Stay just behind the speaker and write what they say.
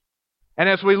And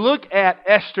as we look at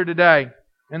Esther today,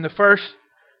 in the first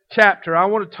chapter, I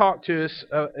want to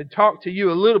talk to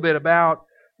you a little bit about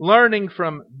learning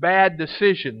from bad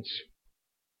decisions.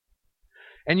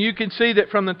 And you can see that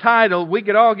from the title, we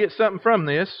could all get something from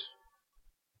this,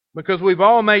 because we've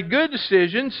all made good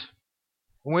decisions,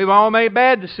 and we've all made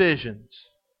bad decisions.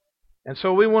 And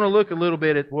so we want to look a little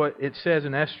bit at what it says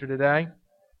in Esther today.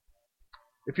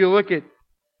 If you look at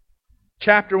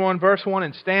chapter 1, verse 1,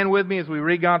 and stand with me as we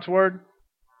read God's Word.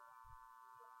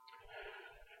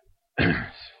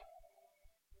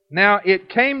 Now it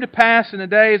came to pass in the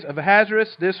days of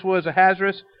Ahasuerus, this was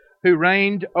Ahasuerus, who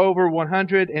reigned over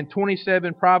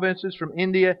 127 provinces from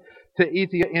India to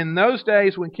Ethiopia. In those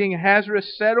days when King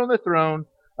Ahasuerus sat on the throne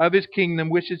of his kingdom,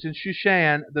 which is in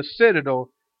Shushan, the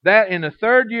citadel, that in the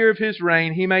 3rd year of his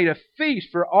reign he made a feast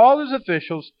for all his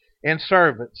officials and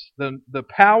servants, the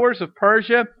powers of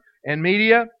Persia and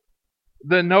Media,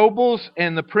 the nobles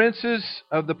and the princes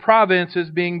of the provinces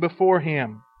being before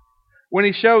him, when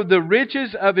he showed the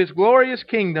riches of his glorious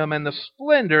kingdom and the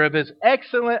splendor of his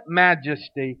excellent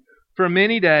majesty for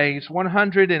many days,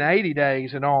 180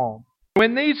 days in all.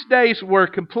 When these days were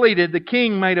completed, the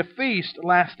king made a feast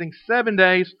lasting 7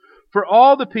 days for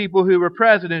all the people who were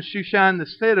present in Shushan the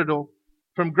citadel,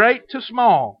 from great to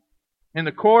small, in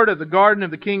the court of the garden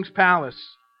of the king's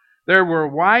palace. There were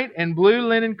white and blue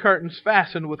linen curtains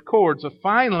fastened with cords of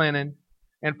fine linen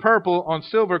and purple on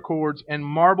silver cords and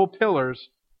marble pillars,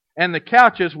 and the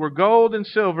couches were gold and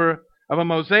silver of a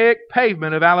mosaic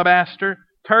pavement of alabaster,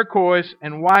 turquoise,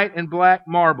 and white and black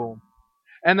marble.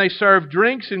 And they served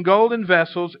drinks in golden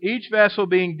vessels, each vessel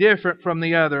being different from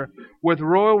the other, with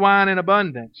royal wine in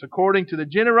abundance, according to the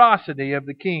generosity of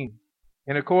the king.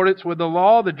 In accordance with the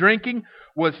law, the drinking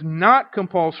was not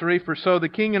compulsory, for so the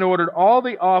king had ordered all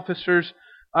the officers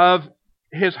of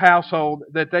his household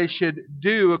that they should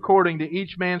do according to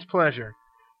each man's pleasure.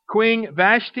 Queen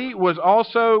Vashti was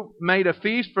also made a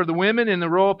feast for the women in the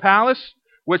royal palace,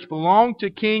 which belonged to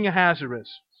King Ahasuerus.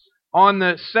 On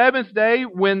the 7th day,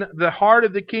 when the heart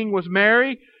of the king was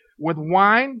merry with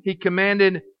wine, he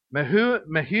commanded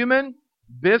Mehuman,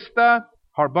 Biztha,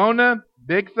 Harbona,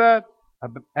 Bigtha,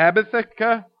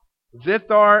 Abithaka,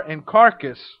 Zithar, and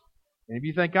Carcass. And if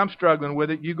you think I'm struggling with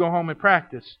it, you go home and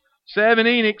practice. 7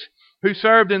 eunuchs who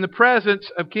served in the presence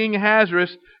of King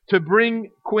Ahasuerus to bring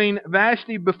Queen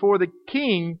Vashti before the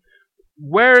king,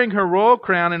 wearing her royal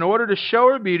crown in order to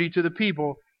show her beauty to the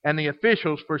people and the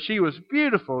officials, for she was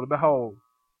beautiful to behold.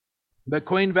 But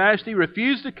Queen Vashti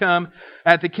refused to come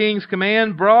at the king's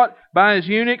command brought by his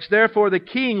eunuchs. Therefore the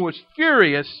king was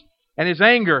furious, and his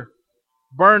anger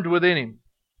burned within him.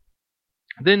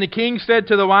 Then the king said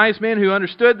to the wise men who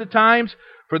understood the times,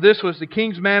 for this was the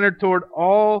king's manner toward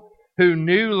all who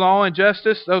knew law and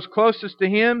justice, those closest to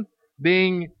him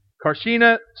being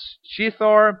Karshena,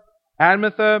 Shethar,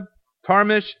 Admatha,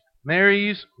 Tarmish,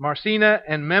 Meres, Marsena,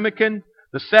 and Memucan,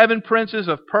 the 7 princes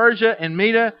of Persia and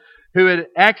Media, who had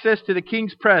access to the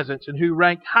king's presence and who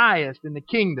ranked highest in the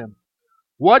kingdom.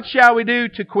 What shall we do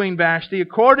to Queen Vashti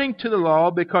according to the law,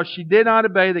 because she did not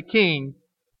obey the king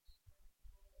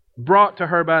brought to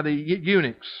her by the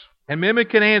eunuchs? And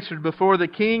Memucan answered before the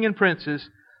king and princes,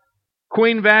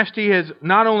 Queen Vashti has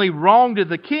not only wronged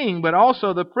the king, but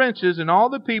also the princes and all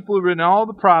the people who are in all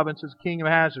the provinces of King of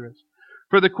Ahasuerus.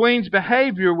 For the queen's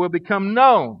behavior will become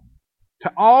known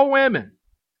to all women,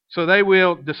 so they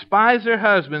will despise their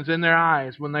husbands in their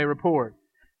eyes when they report.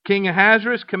 King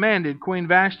Ahasuerus commanded Queen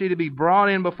Vashti to be brought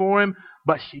in before him,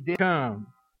 but she did come.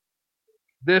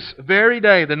 This very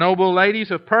day the noble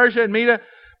ladies of Persia and Media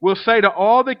will say to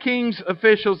all the king's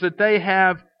officials that they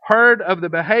have heard of the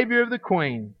behavior of the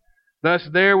queen. Thus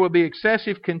there will be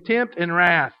excessive contempt and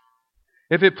wrath.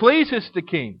 If it pleases the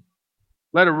king,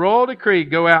 let a royal decree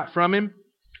go out from him,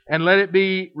 and let it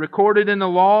be recorded in the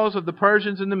laws of the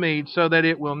Persians and the Medes, so that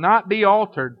it will not be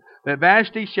altered, that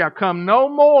Vashti shall come no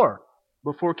more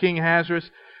before King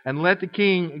Ahasuerus, and let the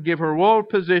king give her royal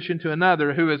position to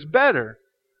another who is better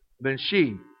than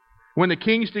she. When the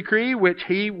king's decree, which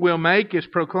he will make, is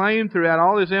proclaimed throughout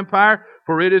all his empire,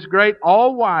 for it is great,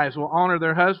 all wives will honor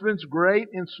their husbands, great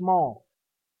and small.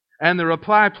 And the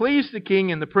reply pleased the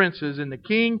king and the princes, and the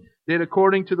king did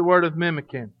according to the word of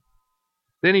Memucan.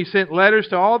 Then he sent letters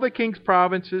to all the king's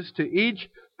provinces, to each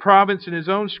province in his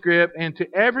own script, and to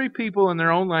every people in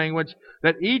their own language,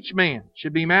 that each man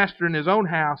should be master in his own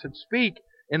house and speak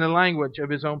in the language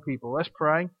of his own people. Let's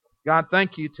pray. God,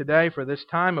 thank you today for this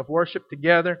time of worship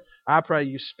together. I pray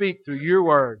you speak through your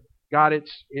word. God,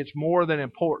 it's more than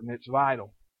important. It's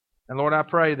vital. And Lord, I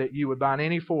pray that you would bind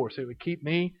any force that would keep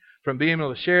me from being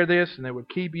able to share this, and that would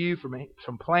keep you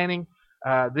from planning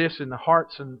this in the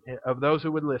hearts of those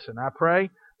who would listen. I pray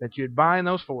that you'd bind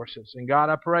those forces. And God,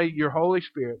 I pray your Holy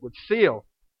Spirit would seal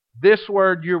this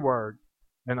word, your word,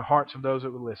 in the hearts of those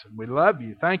that would listen. We love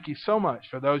you. Thank you so much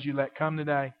for those you let come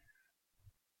today.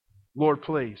 Lord,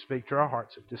 please speak to our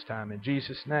hearts at this time. In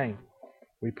Jesus' name,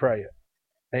 we pray it.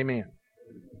 Amen.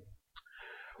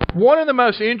 One of the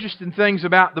most interesting things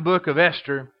about the book of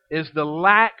Esther is the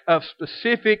lack of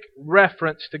specific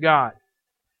reference to God.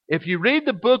 If you read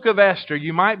the book of Esther,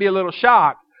 you might be a little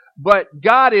shocked, but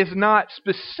God is not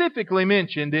specifically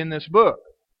mentioned in this book.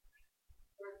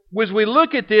 As we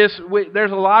look at this,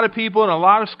 there's a lot of people and a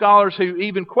lot of scholars who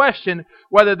even question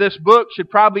whether this book should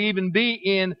probably even be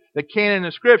in the canon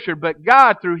of Scripture. But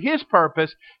God, through His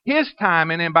purpose, His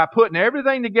timing, and by putting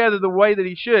everything together the way that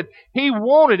He should, He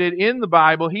wanted it in the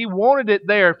Bible. He wanted it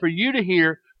there for you to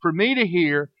hear, for me to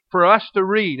hear, for us to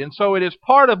read. And so it is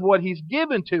part of what He's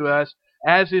given to us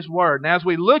as His Word. And as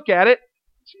we look at it,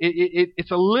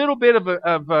 it's a little bit of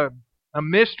a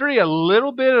mystery, a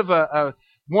little bit of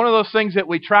one of those things that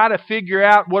we try to figure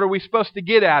out, what are we supposed to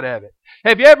get out of it.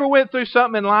 Have you ever went through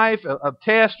something in life, a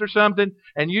test or something,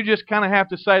 and you just kind of have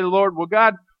to say to the Lord, well,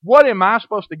 God, what am I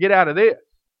supposed to get out of this?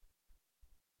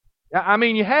 I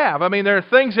mean, you have. I mean, there are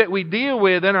things that we deal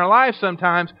with in our life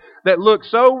sometimes that look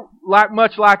so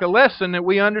much like a lesson that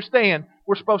we understand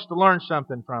we're supposed to learn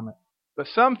something from it. But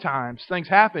sometimes things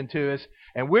happen to us,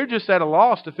 and we're just at a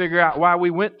loss to figure out why we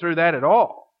went through that at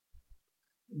all.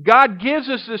 God gives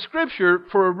us the Scripture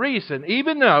for a reason,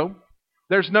 even though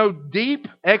there's no deep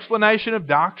explanation of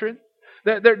doctrine.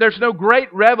 There's no great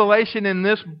revelation in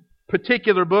this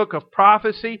particular book of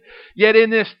prophecy. Yet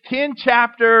in this 10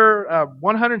 chapter,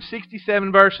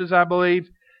 167 verses, I believe,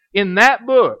 in that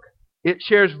book, it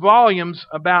shares volumes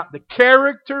about the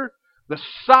character, the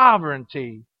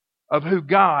sovereignty of who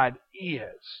God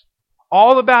is.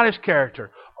 All about His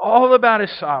character, all about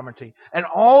His sovereignty, and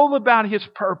all about His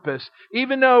purpose.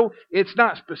 Even though it's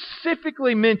not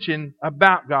specifically mentioned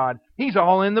about God, He's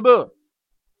all in the book.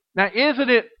 Now, isn't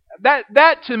it,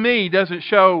 that to me doesn't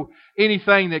show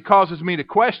anything that causes me to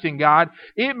question God.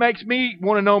 It makes me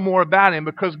want to know more about Him,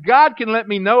 because God can let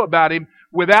me know about Him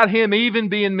without Him even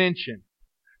being mentioned.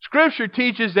 Scripture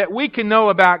teaches that we can know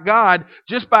about God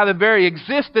just by the very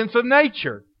existence of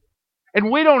nature. And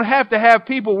we don't have to have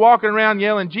people walking around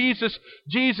yelling, Jesus,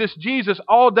 Jesus, Jesus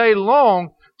all day long,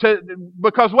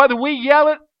 because whether we yell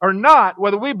it or not,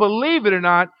 whether we believe it or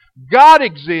not, God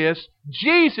exists.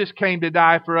 Jesus came to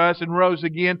die for us and rose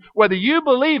again, whether you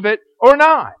believe it or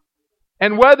not.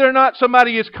 And whether or not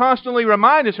somebody is constantly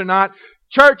reminding us or not,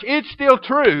 church, it's still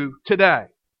true today.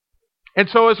 And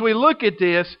so as we look at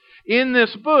this, in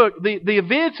this book, the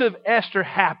events of Esther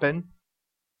happen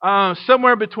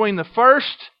somewhere between the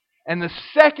first and the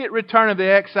second return of the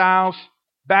exiles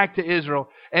back to Israel.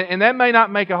 And that may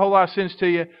not make a whole lot of sense to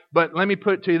you, but let me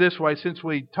put it to you this way, since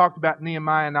we talked about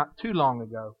Nehemiah not too long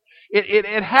ago.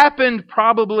 It happened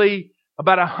probably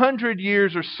about 100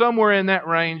 years or somewhere in that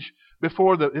range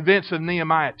before the events of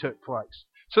Nehemiah took place.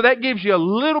 So that gives you a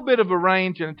little bit of a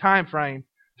range and a time frame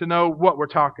to know what we're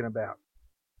talking about.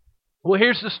 Well,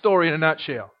 here's the story in a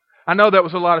nutshell. I know that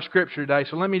was a lot of scripture today,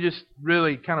 so let me just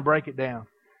really kind of break it down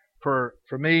for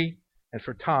me and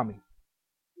for Tommy.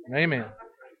 Amen.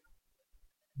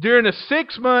 During a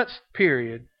 6 months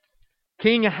period,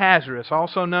 King Ahasuerus,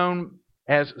 also known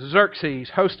as Xerxes,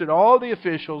 hosted all the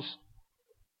officials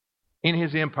in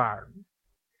his empire.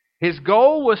 His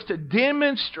goal was to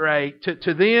demonstrate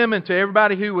to them and to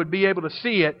everybody who would be able to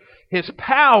see it, his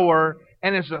power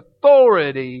and his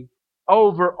authority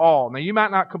over all. Now, you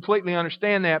might not completely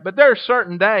understand that, but there are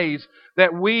certain days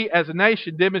that we as a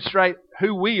nation demonstrate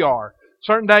who we are.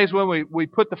 Certain days when we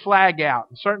put the flag out.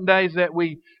 Certain days that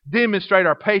we demonstrate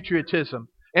our patriotism.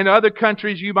 In other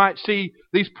countries, you might see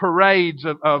these parades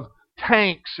of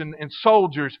tanks and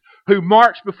soldiers who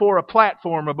march before a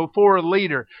platform or before a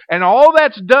leader. And all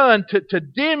that's done to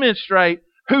demonstrate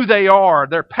who they are,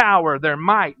 their power, their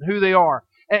might, who they are.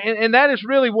 And that is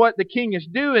really what the king is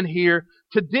doing here,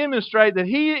 to demonstrate that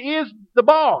he is the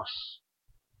boss,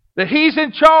 that he's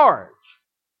in charge.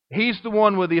 He's the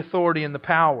one with the authority and the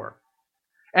power.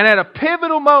 And at a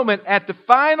pivotal moment, at the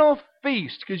final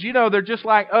feast, because you know they're just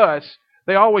like us,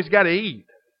 they always got to eat.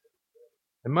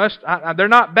 They're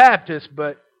not Baptists,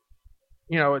 but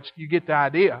you know, you get the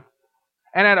idea.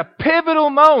 And at a pivotal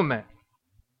moment,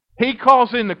 he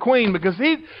calls in the queen because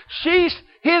she's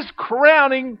his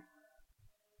crowning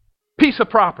piece of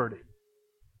property.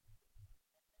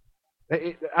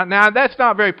 Now, that's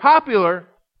not very popular,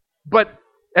 but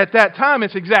at that time,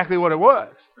 it's exactly what it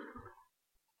was.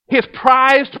 His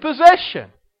prized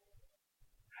possession.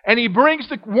 And he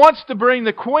wants to bring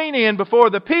the queen in before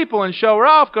the people and show her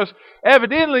off because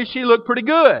evidently she looked pretty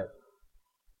good.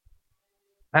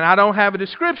 And I don't have a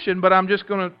description, but I'm just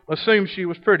going to assume she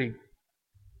was pretty.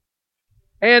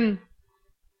 And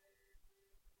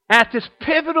at this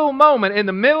pivotal moment in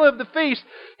the middle of the feast,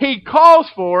 he calls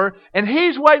for her, and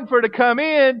he's waiting for her to come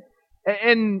in.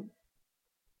 And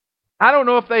I don't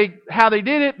know how they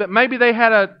did it, but maybe they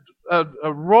had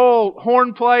a royal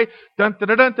horn play. Dun, dun,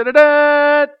 dun, dun, dun,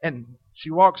 dun, and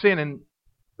she walks in, and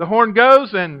the horn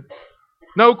goes, and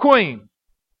no queen.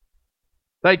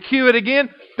 They cue it again.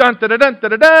 Dun, dun, dun, dun,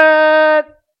 dun, dun,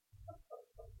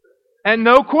 and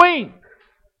no queen.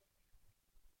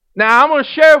 Now, I'm going to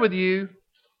share with you,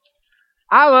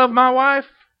 I love my wife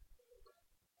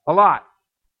a lot.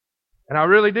 And I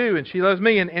really do. And she loves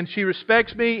me. And she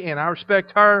respects me. And I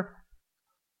respect her.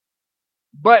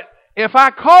 But if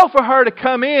I call for her to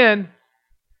come in,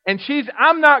 and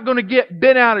I'm not going to get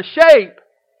bent out of shape,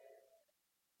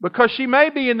 because she may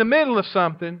be in the middle of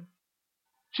something.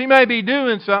 She may be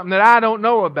doing something that I don't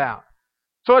know about.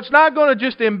 So it's not going to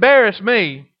just embarrass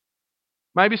me.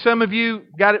 Maybe some of you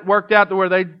got it worked out to where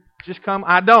they just come.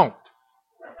 I don't.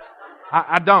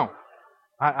 I don't.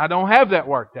 I don't have that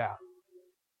worked out.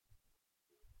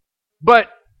 But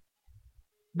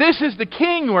this is the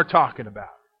king we're talking about.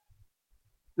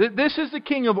 This is the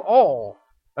king of all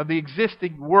of the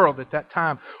existing world at that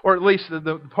time, or at least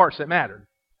the parts that mattered.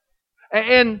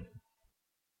 And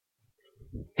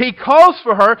he calls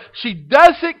for her. She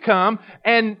doesn't come.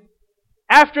 And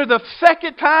after the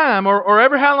second time, or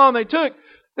ever how long they took,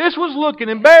 this was looking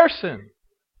embarrassing.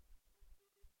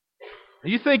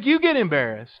 You think you get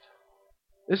embarrassed.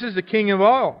 This is the king of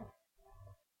all.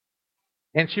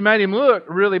 And she made him look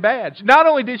really bad. Not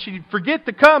only did she forget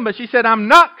to come, but she said, I'm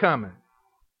not coming.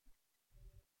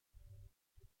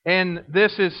 And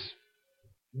this is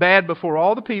bad before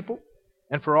all the people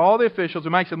and for all the officials.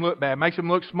 It makes them look bad. It makes them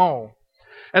look small.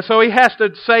 And so he has to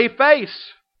save face.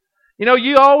 You know,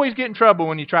 you always get in trouble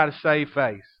when you try to save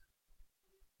face.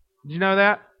 Did you know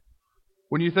that?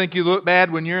 When you think you look bad,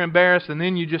 when you're embarrassed, and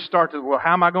then you just start to, well,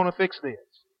 how am I going to fix this?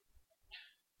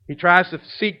 He tries to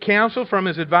seek counsel from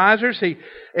his advisors.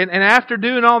 And after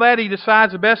doing all that, he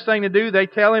decides the best thing to do. They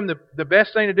tell him the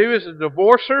best thing to do is to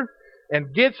divorce her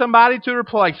and get somebody to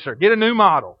replace her. Get a new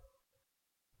model.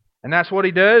 And that's what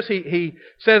he does. He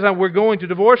says, we're going to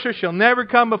divorce her. She'll never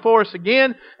come before us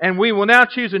again. And we will now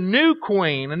choose a new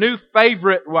queen, a new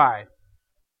favorite wife.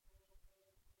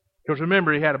 Because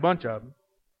remember, he had a bunch of them.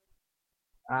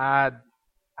 I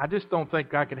just don't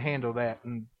think I could handle that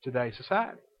in today's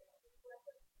society.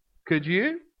 Could you?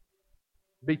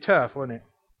 It'd be tough, wouldn't it?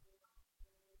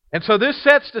 And so this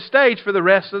sets the stage for the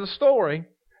rest of the story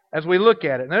as we look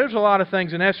at it. Now, there's a lot of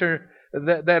things in Esther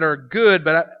that are good,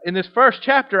 but in this first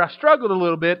chapter, I struggled a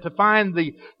little bit to find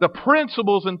the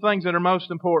principles and things that are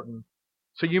most important.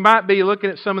 So you might be looking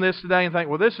at some of this today and think,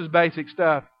 well, this is basic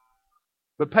stuff.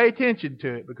 But pay attention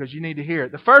to it because you need to hear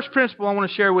it. The first principle I want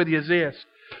to share with you is this.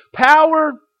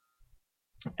 Power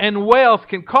and wealth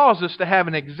can cause us to have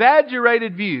an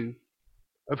exaggerated view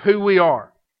of who we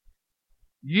are.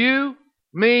 You,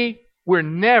 me, we're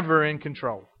never in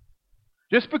control.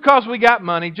 Just because we got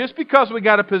money, just because we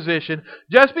got a position,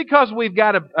 just because we've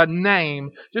got a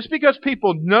name, just because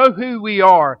people know who we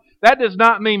are, that does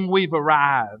not mean we've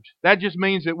arrived. That just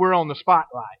means that we're on the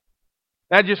spotlight.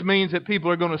 That just means that people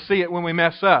are going to see it when we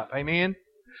mess up. Amen?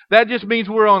 That just means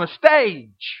we're on a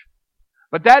stage.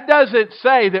 But that doesn't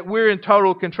say that we're in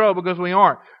total control, because we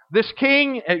aren't. This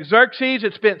king, Xerxes,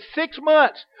 had spent 6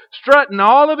 months strutting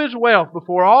all of his wealth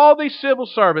before all these civil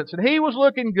servants, and he was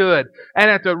looking good. And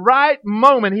at the right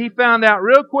moment, he found out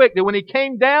real quick that when he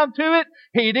came down to it,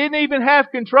 he didn't even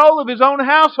have control of his own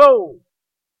household.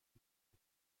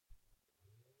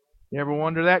 You ever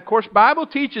wonder that? Of course, Bible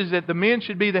teaches that the men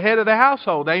should be the head of the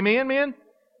household. Amen, men?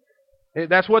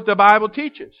 That's what the Bible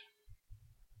teaches.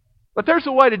 But there's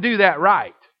a way to do that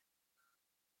right.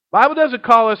 The Bible doesn't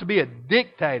call us to be a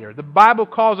dictator. The Bible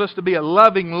calls us to be a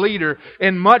loving leader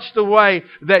in much the way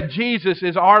that Jesus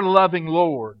is our loving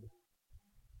Lord.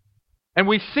 And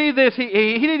we see this, he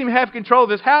didn't even have control of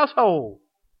his household.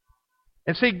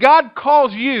 And see, God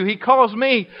calls you, He calls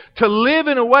me to live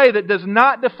in a way that does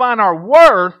not define our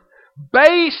worth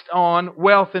based on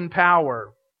wealth and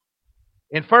power.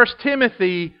 In 1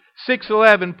 Timothy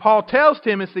 6:11, Paul tells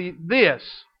Timothy this,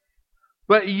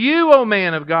 "But you, O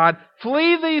man of God,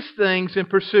 flee these things and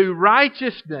pursue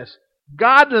righteousness,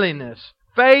 godliness,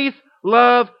 faith,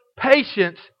 love,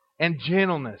 patience, and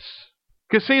gentleness."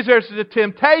 Because see, there's a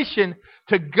temptation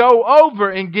to go over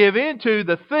and give into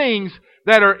the things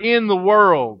that are in the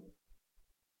world.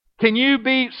 Can you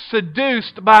be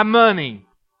seduced by money?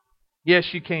 Yes,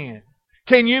 you can.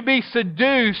 Can you be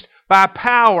seduced by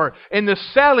power and the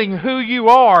selling who you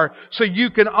are so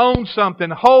you can own something,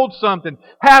 hold something,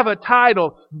 have a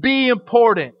title, be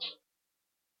important?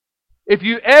 If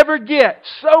you ever get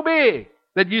so big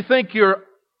that you think you're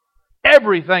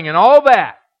everything and all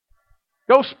that,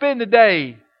 go spend a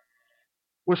day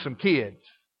with some kids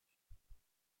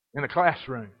in a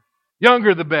classroom.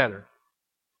 Younger the better.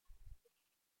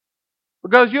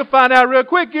 Because you'll find out real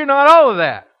quick you're not all of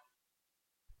that.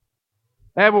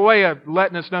 They have a way of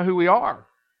letting us know who we are.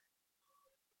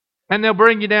 And they'll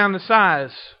bring you down to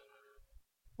size.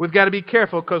 We've got to be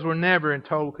careful because we're never in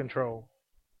total control.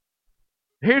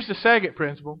 Here's the second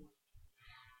principle.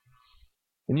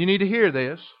 And you need to hear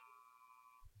this.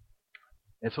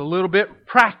 It's a little bit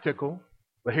practical,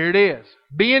 but here it is.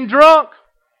 Being drunk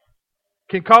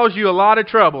can cause you a lot of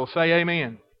trouble. Say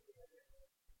amen.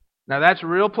 Now that's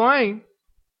real plain.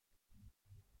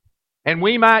 And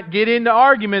we might get into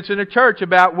arguments in a church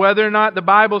about whether or not the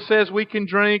Bible says we can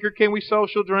drink, or can we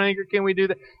social drink, or can we do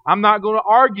that. I'm not going to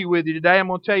argue with you today. I'm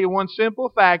going to tell you one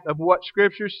simple fact of what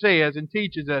Scripture says and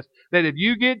teaches us, that if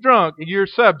you get drunk, you're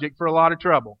subject for a lot of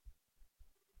trouble.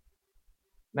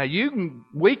 Now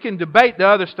we can debate the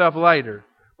other stuff later,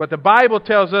 but the Bible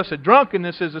tells us that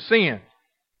drunkenness is a sin,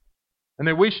 and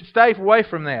that we should stay away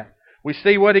from that. We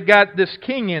see what it got this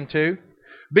king into.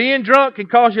 Being drunk can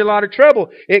cause you a lot of trouble.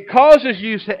 It causes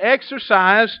you to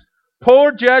exercise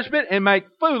poor judgment and make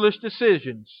foolish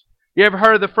decisions. You ever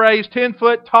heard of the phrase 10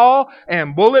 foot tall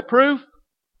and bulletproof?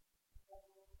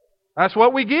 That's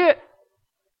what we get.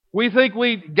 We think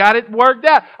we got it worked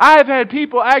out. I have had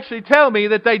people actually tell me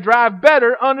that they drive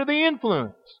better under the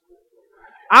influence.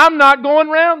 I'm not going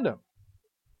around them.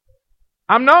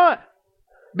 I'm not.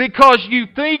 Because you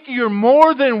think you're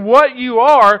more than what you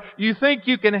are. You think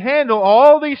you can handle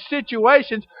all these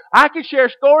situations. I can share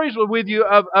stories with you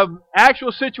of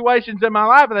actual situations in my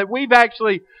life that we've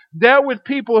actually dealt with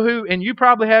people who, and you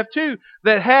probably have too,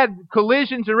 that had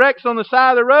collisions and wrecks on the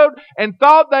side of the road and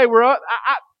thought they were...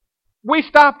 We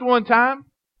stopped one time.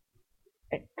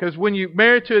 Because when you're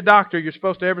married to a doctor, you're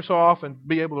supposed to ever so often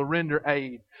be able to render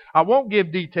aid. I won't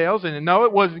give details, and no,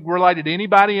 it wasn't related to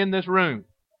anybody in this room.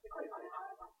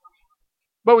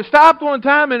 But we stopped one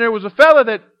time and there was a fella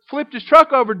that flipped his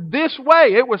truck over this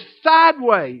way. It was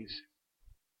sideways.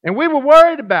 And we were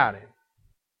worried about him.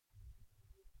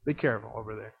 Be careful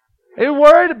over there. We were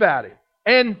worried about him.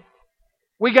 And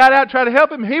we got out and tried to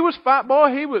help him. He was fine. Boy,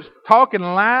 he was talking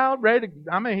loud,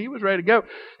 he was ready to go.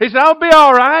 He said, I'll be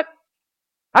all right.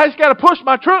 I just got to push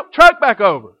my truck back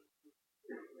over.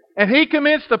 And he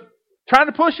commenced trying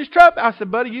to push his truck. I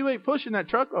said, buddy, you ain't pushing that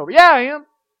truck over. Yeah, I am.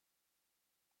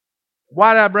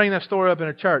 Why did I bring that story up in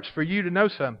a church? For you to know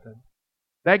something.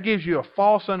 That gives you a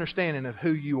false understanding of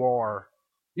who you are.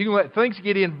 You can let things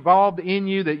get involved in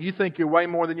you that you think you're way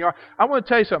more than you are. I want to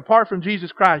tell you something. Apart from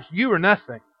Jesus Christ, you are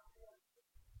nothing.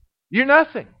 You're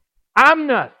nothing. I'm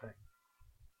nothing.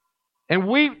 And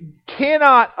we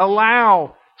cannot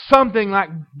allow something like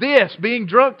this, being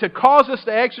drunk, to cause us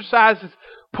to exercise this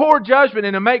poor judgment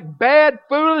and to make bad,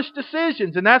 foolish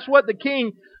decisions. And that's what the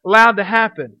king allowed to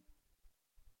happen.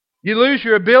 You lose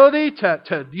your ability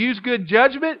to use good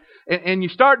judgment, and you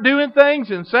start doing things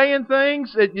and saying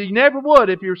things that you never would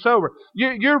if you're sober.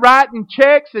 You're writing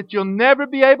checks that you'll never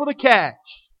be able to cash.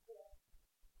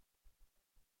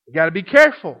 You've got to be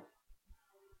careful.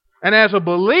 And as a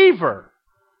believer,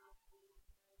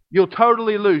 you'll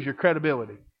totally lose your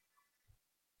credibility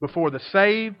before the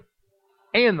saved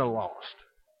and the lost.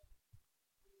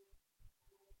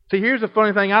 See, here's the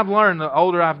funny thing I've learned the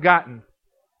older I've gotten.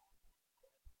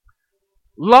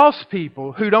 Lost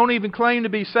people who don't even claim to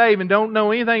be saved and don't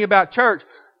know anything about church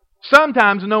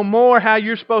sometimes know more how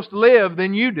you're supposed to live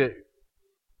than you do.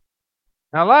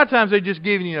 Now, a lot of times they're just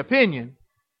giving you an opinion,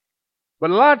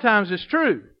 but a lot of times it's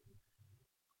true.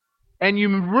 And you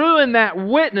ruin that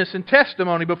witness and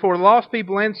testimony before lost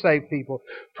people and saved people.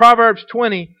 Proverbs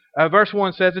 20, verse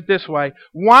 1 says it this way: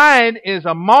 wine is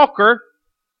a mocker,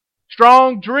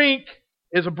 strong drink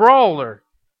is a brawler,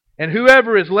 and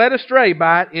whoever is led astray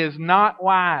by it is not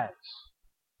wise.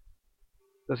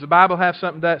 Does the Bible have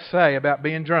something to say about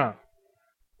being drunk?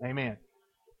 Amen.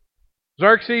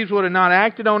 Xerxes would have not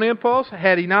acted on impulse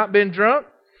had he not been drunk,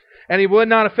 and he would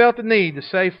not have felt the need to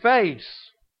save face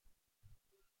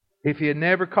if he had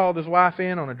never called his wife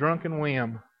in on a drunken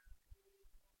whim.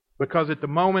 Because at the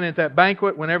moment at that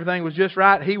banquet, when everything was just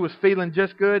right, he was feeling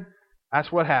just good.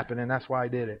 That's what happened, and that's why he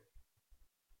did it.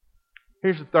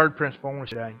 Here's the third principle I want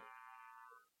to say.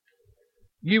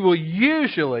 You will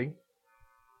usually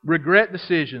regret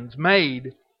decisions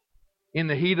made in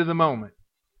the heat of the moment.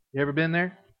 You ever been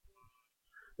there?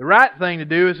 The right thing to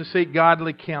do is to seek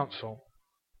godly counsel.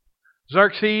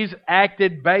 Xerxes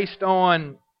acted based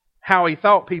on how he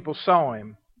thought people saw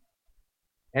him,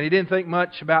 and he didn't think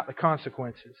much about the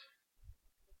consequences.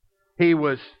 He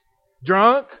was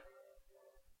drunk.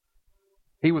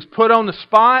 He was put on the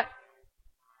spot.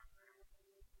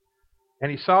 And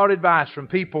he sought advice from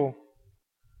people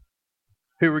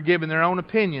who were giving their own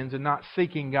opinions and not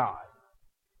seeking God.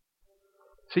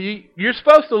 See, you're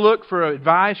supposed to look for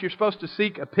advice. You're supposed to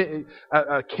seek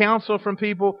a counsel from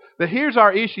people. But here's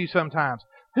our issue sometimes.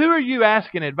 Who are you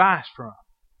asking advice from?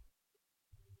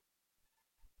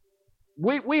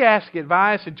 We ask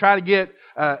advice and try to get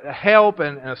help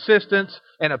and assistance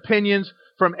and opinions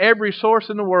from every source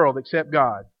in the world except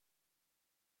God.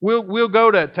 We'll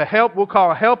go to help. We'll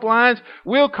call helplines.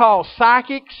 We'll call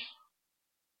psychics.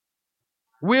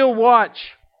 We'll watch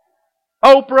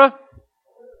Oprah.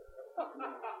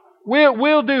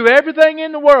 We'll do everything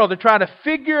in the world to try to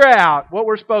figure out what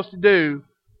we're supposed to do.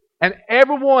 And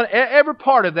every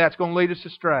part of that's going to lead us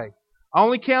astray.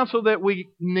 Only counsel that we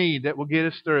need that will get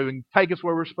us through and take us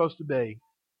where we're supposed to be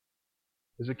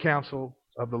is the counsel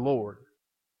of the Lord.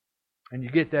 And you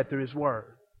get that through His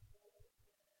Word.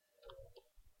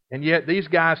 And yet these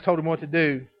guys told him what to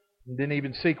do and didn't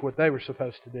even seek what they were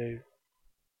supposed to do.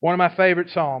 One of my favorite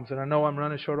Psalms, and I know I'm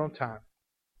running short on time,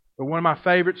 but one of my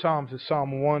favorite Psalms is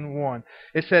Psalm 1:1.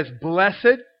 It says,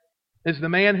 "Blessed is the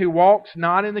man who walks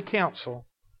not in the counsel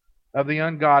of the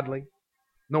ungodly,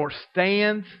 nor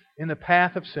stands in the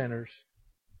path of sinners,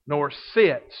 nor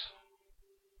sits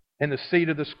in the seat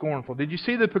of the scornful." Did you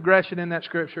see the progression in that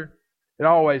scripture? It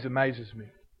always amazes me.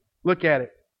 Look at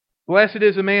it. Blessed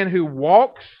is the man who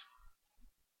walks,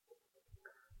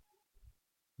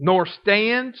 nor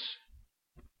stands,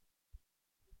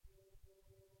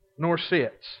 nor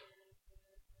sits.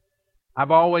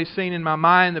 I've always seen in my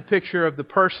mind the picture of the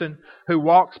person who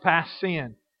walks past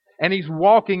sin. And he's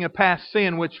walking past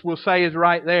sin, which we'll say is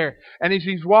right there. And as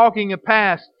he's walking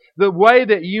past, the way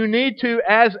that you need to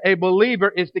as a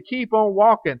believer is to keep on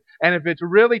walking. And if it's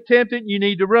really tempting, you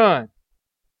need to run.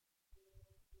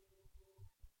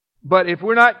 But if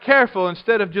we're not careful,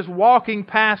 instead of just walking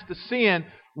past the sin,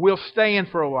 we'll stand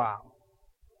for a while.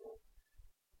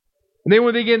 And then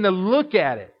we begin to look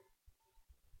at it.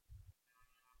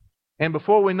 And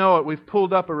before we know it, we've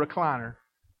pulled up a recliner.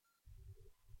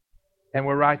 And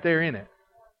we're right there in it.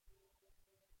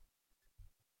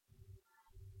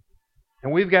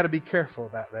 And we've got to be careful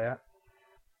about that.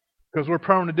 Because we're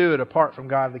prone to do it apart from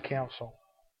godly counsel.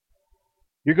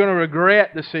 You're going to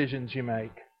regret decisions you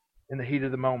make in the heat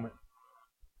of the moment.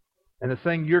 And the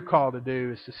thing you're called to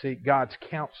do is to seek God's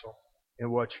counsel in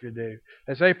what you do.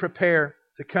 As they prepare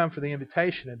to come for the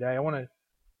invitation today, I want to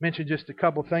mention just a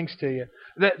couple things to you.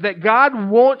 That God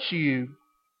wants you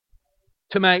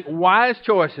to make wise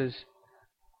choices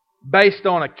based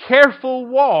on a careful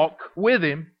walk with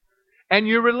Him and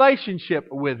your relationship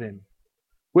with Him.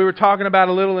 We were talking about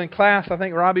a little in class. I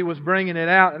think Robbie was bringing it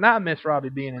out. And I miss Robbie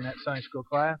being in that Sunday school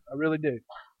class. I really do.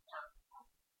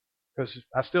 Because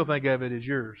I still think of it as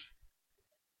yours.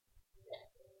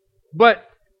 But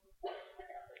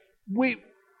we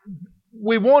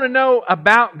want to know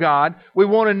about God. We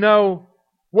want to know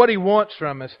what He wants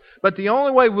from us. But the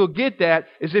only way we'll get that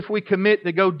is if we commit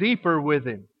to go deeper with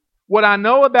Him. What I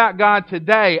know about God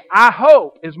today, I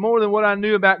hope, is more than what I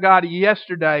knew about God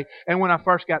yesterday and when I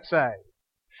first got saved.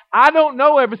 I don't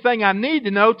know everything I need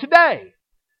to know today.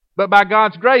 But by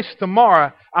God's grace,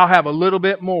 tomorrow, I'll have a little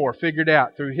bit more figured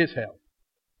out through His help.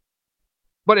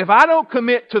 But if I don't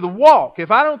commit to the walk,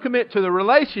 if I don't commit to the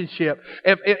relationship,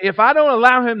 if I don't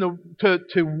allow Him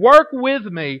to work with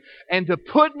me and to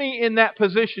put me in that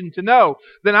position to know,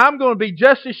 then I'm going to be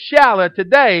just as shallow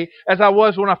today as I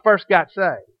was when I first got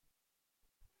saved.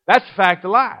 That's the fact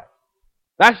of life.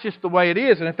 That's just the way it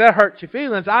is. And if that hurts your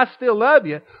feelings, I still love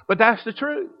you, but that's the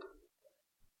truth.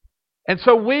 And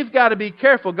so we've got to be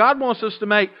careful. God wants us to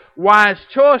make wise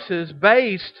choices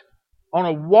based on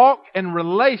a walk and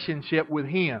relationship with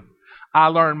Him. I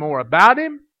learn more about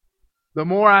Him the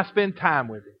more I spend time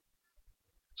with Him.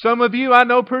 Some of you I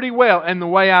know pretty well, and the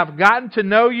way I've gotten to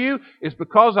know you is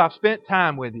because I've spent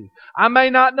time with you. I may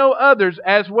not know others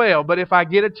as well, but if I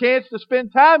get a chance to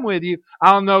spend time with you,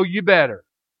 I'll know you better.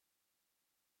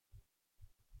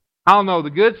 I'll know the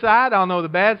good side, I'll know the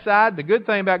bad side. The good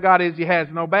thing about God is He has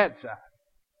no bad side.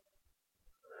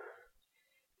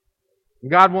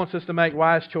 God wants us to make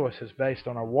wise choices based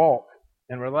on our walk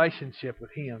and relationship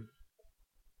with Him.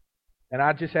 And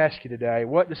I just ask you today,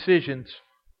 what decisions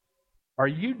are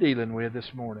you dealing with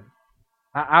this morning?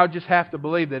 I would just have to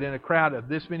believe that in a crowd of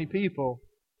this many people,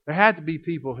 There had to be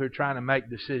people who are trying to make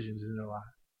decisions in their life.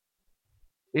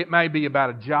 It may be about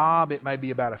a job. It may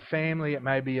be about a family. It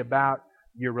may be about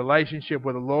your relationship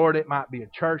with the Lord. It might be a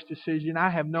church decision. I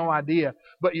have no idea.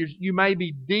 But you may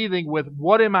be dealing with,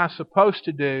 what am I supposed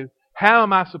to do? How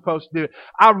am I supposed to do it?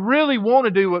 I really want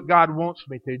to do what God wants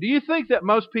me to. Do you think that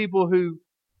most people who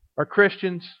are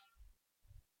Christians,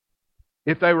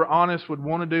 if they were honest, would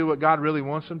want to do what God really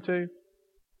wants them to?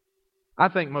 I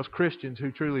think most Christians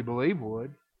who truly believe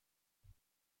would.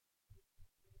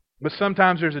 But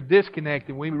sometimes there's a disconnect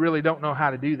and we really don't know how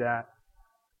to do that.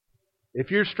 If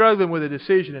you're struggling with a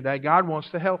decision today, God wants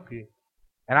to help you.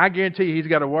 And I guarantee you He's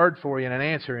got a word for you and an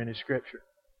answer in His Scripture.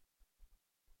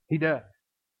 He does.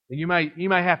 And you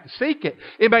may have to seek it.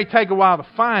 It may take a while to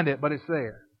find it, but it's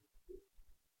there.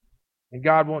 And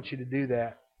God wants you to do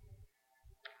that.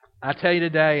 I tell you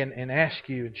today and ask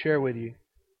you and share with you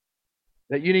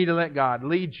that you need to let God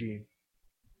lead you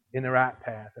in the right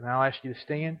path. And I'll ask you to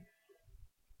stand.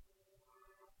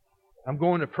 I'm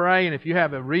going to pray, and if you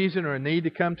have a reason or a need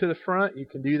to come to the front, you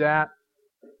can do that.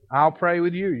 I'll pray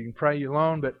with you. You can pray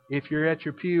alone, but if you're at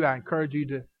your pew, I encourage you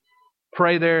to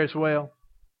pray there as well.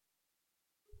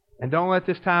 And don't let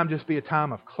this time just be a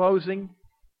time of closing.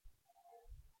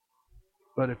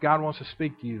 But if God wants to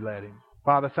speak to you, let Him.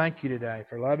 Father, thank you today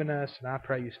for loving us, and I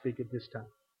pray you speak at this time.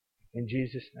 In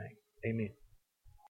Jesus' name, amen.